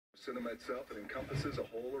cinema itself. It encompasses a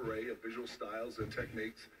whole array of visual styles and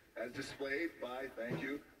techniques as displayed by, thank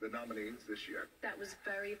you, the nominees this year. That was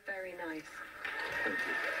very, very nice. Thank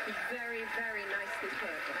you. Very, very nicely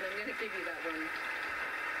put, and I'm going to give you that one.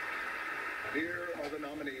 Here are the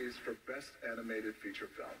nominees for Best Animated Feature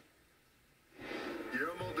Film.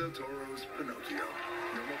 Guillermo del Toro's Pinocchio.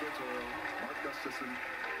 Guillermo del Toro, Mark Gustafson,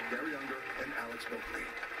 Gary Unger, and Alex Moakley.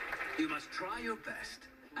 You must try your best,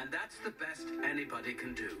 and that's the best anybody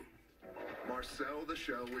can do. Marcel the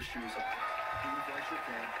Shell with Shoes On. Dean Fleischer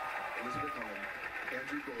Camp, Elizabeth Holm,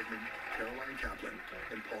 Andrew Goldman, Caroline Kaplan,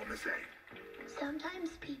 and Paul Massey.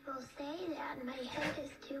 Sometimes people say that my head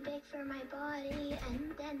is too big for my body,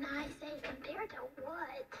 and then I say, compared to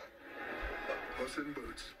what? Puss in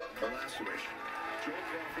Boots, The Last Wish, Joel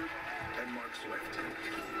Crawford, and Mark Swift.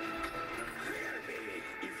 There, baby,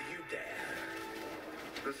 if you dare.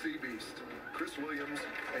 The Sea Beast, Chris Williams,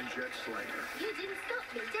 and Jed Slanger. You didn't stop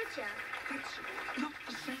me, did ya? It's not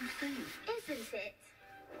the same thing. Isn't it?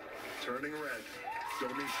 Turning Red,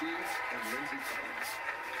 Domi Sheets, and Lindsay Collins.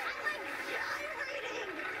 I'm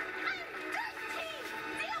gyrating! I'm 13!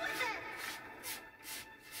 Deal with it!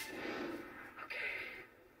 Okay.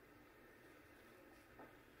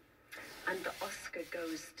 And the Oscar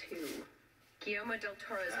goes to Guillermo del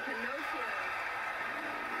Toro's Pinocchio.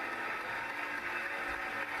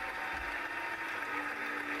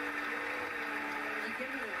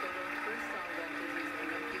 Guillermo del Toro first saw Walt Disney's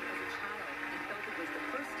Pinocchio as a child and felt it was the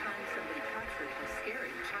first time somebody captured how scary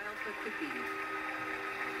childhood could be.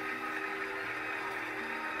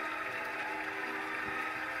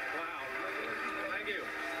 Wow. Thank you.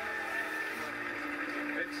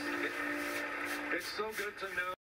 It's so good to know.